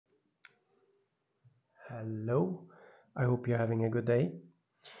Hello, I hope you're having a good day.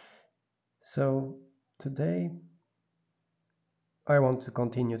 So today I want to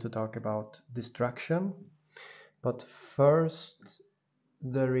continue to talk about distraction, but first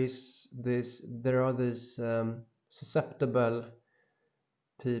there are these susceptible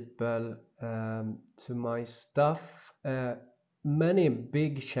people to my stuff. Many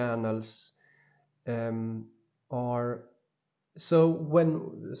big channels are so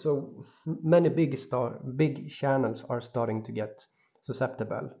many big channels are starting to get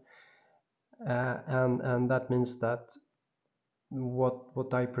susceptible, and that means that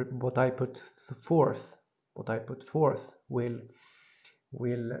what I put forth will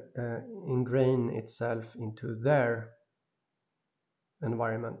ingrain itself into their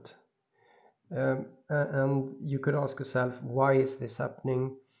environment. And you could ask yourself, why is this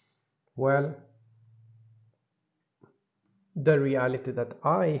happening? Well, the reality that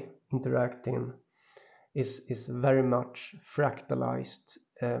I interact in is very much fractalized,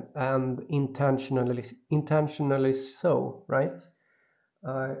 and intentionally so, right?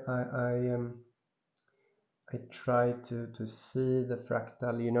 I try to see the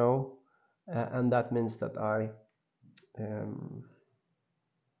fractal, you know, and that means that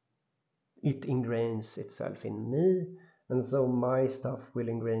it ingrains itself in me, and so my stuff will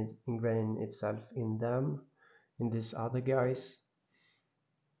ingrain itself in them, in these other guys,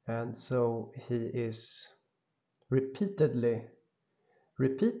 and so he is repeatedly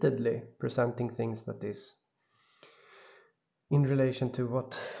presenting things that is in relation to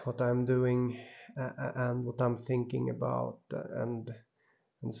what I'm doing, and what I'm thinking about, and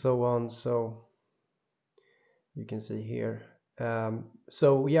so on. So you can see here.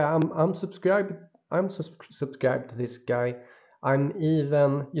 So yeah, I'm subscribed to this guy. I'm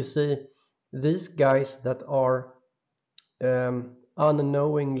even, you see, these guys that are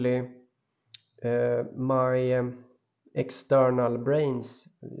unknowingly my external brains,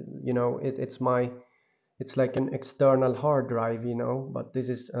 you know, it's like an external hard drive, you know, but this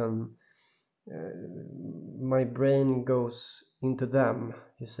is my brain goes into them,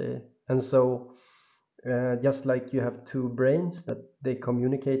 you see. And so just like you have two brains that they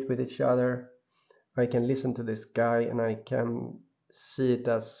communicate with each other, I can listen to this guy and I can see it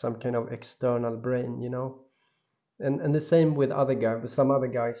as some kind of external brain, you know. And the same with some other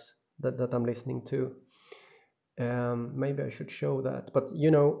guys that I'm listening to. Maybe I should show that, but you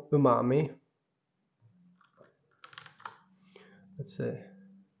know, umami. Let's see.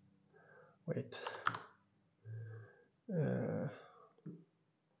 Wait.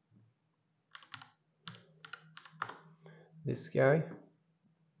 This guy,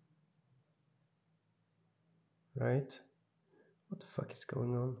 right? What the fuck is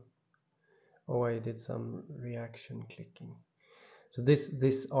going on? Oh, I did some reaction clicking. So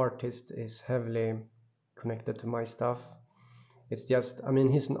this artist is heavily connected to my stuff. It's just, I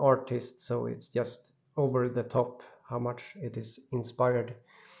mean, he's an artist, so it's just over the top how much it is inspired.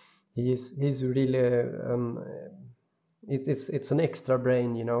 He's really it's an extra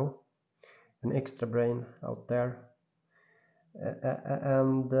brain, you know, an extra brain out there.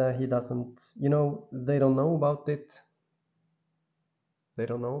 And he doesn't, you know, they don't know about it,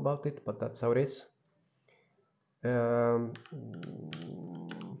 but that's how it is.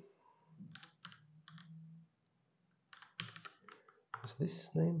 Is this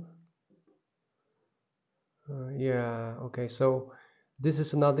his name? Yeah, okay, so this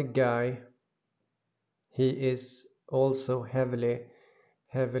is another guy. He is also heavily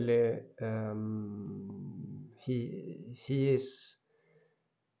he is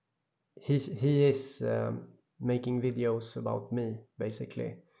making videos about me,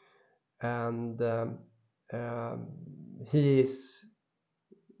 basically, and he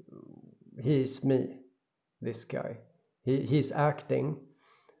is me, this guy. He's acting,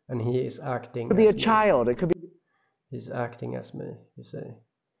 and he is acting. It could be a child. It could be. He's acting as me. You see,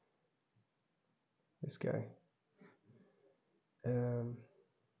 this guy.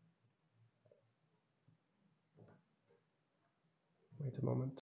 Wait a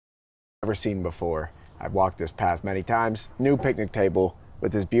moment. Never seen before. I've walked this path many times. New picnic table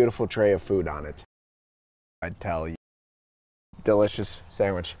with this beautiful tray of food on it. I'd tell you, delicious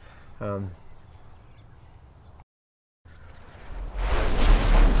sandwich.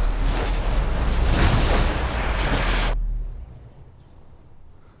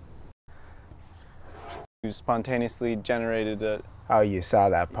 You spontaneously generated it. Oh, you saw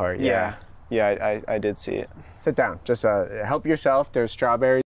that part, yeah. Yeah, I did see it. Sit down, just help yourself. There's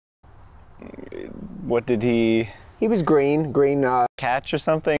strawberries. What did he... He was green. Catch or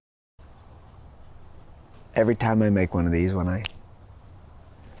something? Every time I make one of these, when I...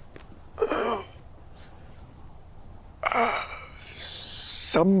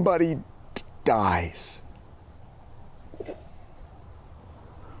 somebody dies.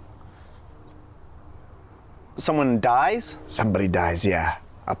 Someone dies? Somebody dies, yeah.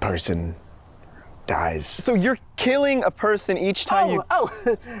 A person dies. So you're killing a person each time you...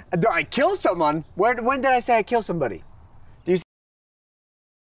 Do I kill someone? When did I say I kill somebody?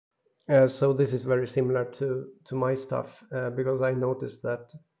 So this is very similar to my stuff, because I noticed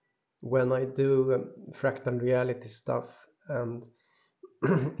that when I do fractal reality stuff and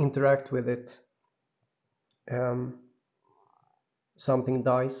interact with it, something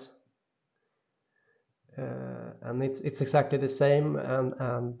dies, and it's exactly the same.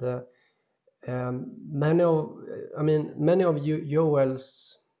 And many of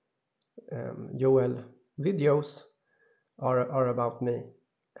Joel's Joel videos are about me,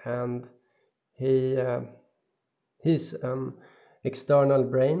 and he's an external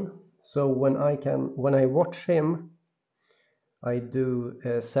brain. So when I watch him, I do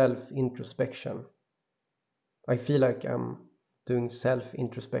self-introspection. I feel like I'm doing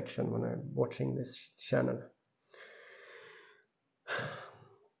self-introspection when I'm watching this channel.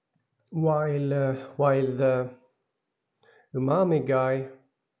 While the umami guy,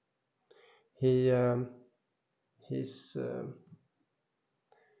 he's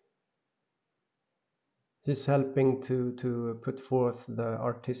helping to put forth the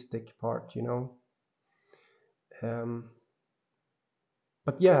artistic part, you know.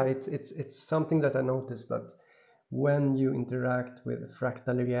 But yeah, it's something that I noticed, that when you interact with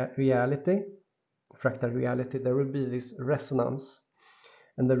fractal reality, there will be this resonance,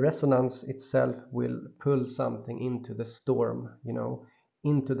 and the resonance itself will pull something into the storm, you know.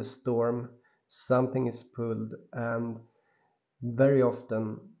 Into the storm, something is pulled, and very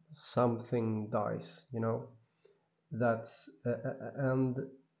often something dies, you know. That's and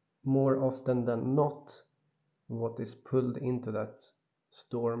more often than not, what is pulled into that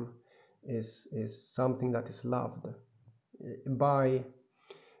storm is something that is loved by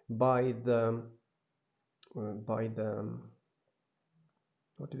the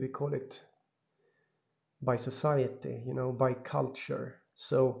what do we call it, by society, you know, by culture.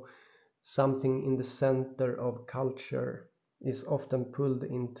 So something in the center of culture is often pulled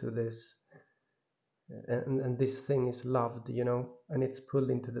into this, and this thing is loved, you know, and it's pulled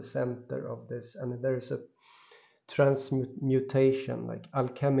into the center of this, and there is a transmutation, like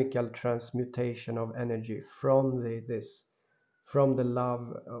alchemical transmutation of energy from from the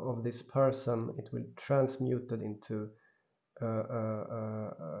love of this person. It will transmute it into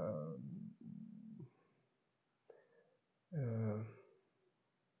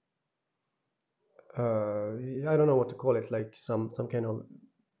I don't know what to call it, like some kind of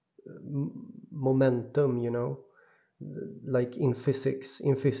momentum, you know, like in physics.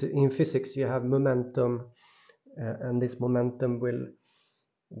 In physics, you have momentum, and this momentum will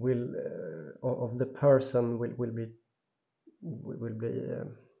of the person will be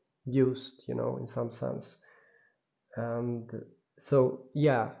used, you know, in some sense. And so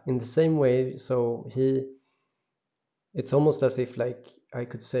yeah, in the same way, so it's almost as if, like, I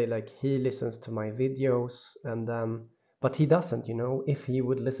could say, like, he listens to my videos, and then, but he doesn't, you know. If he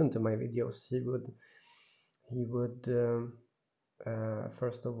would listen to my videos, he would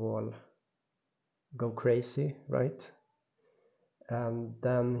first of all go crazy, right? And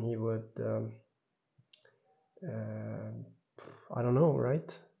then he would I don't know,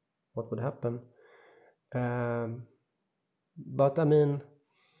 right, what would happen. But I mean,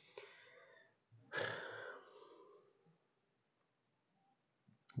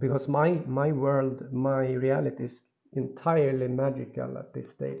 because my world, my reality is entirely magical at this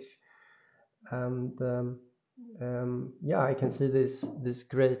stage, and yeah, I can see these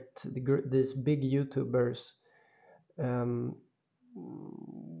big YouTubers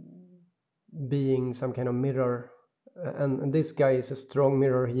being some kind of mirror, and this guy is a strong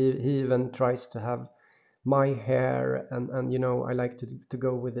mirror. He even tries to have my hair, and you know, I like to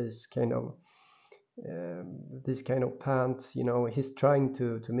go with this kind of pants, you know. He's trying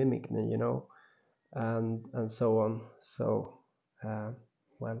to mimic me, you know, and so on. So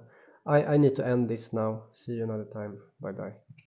well, I need to end this now. See you another time. Bye bye.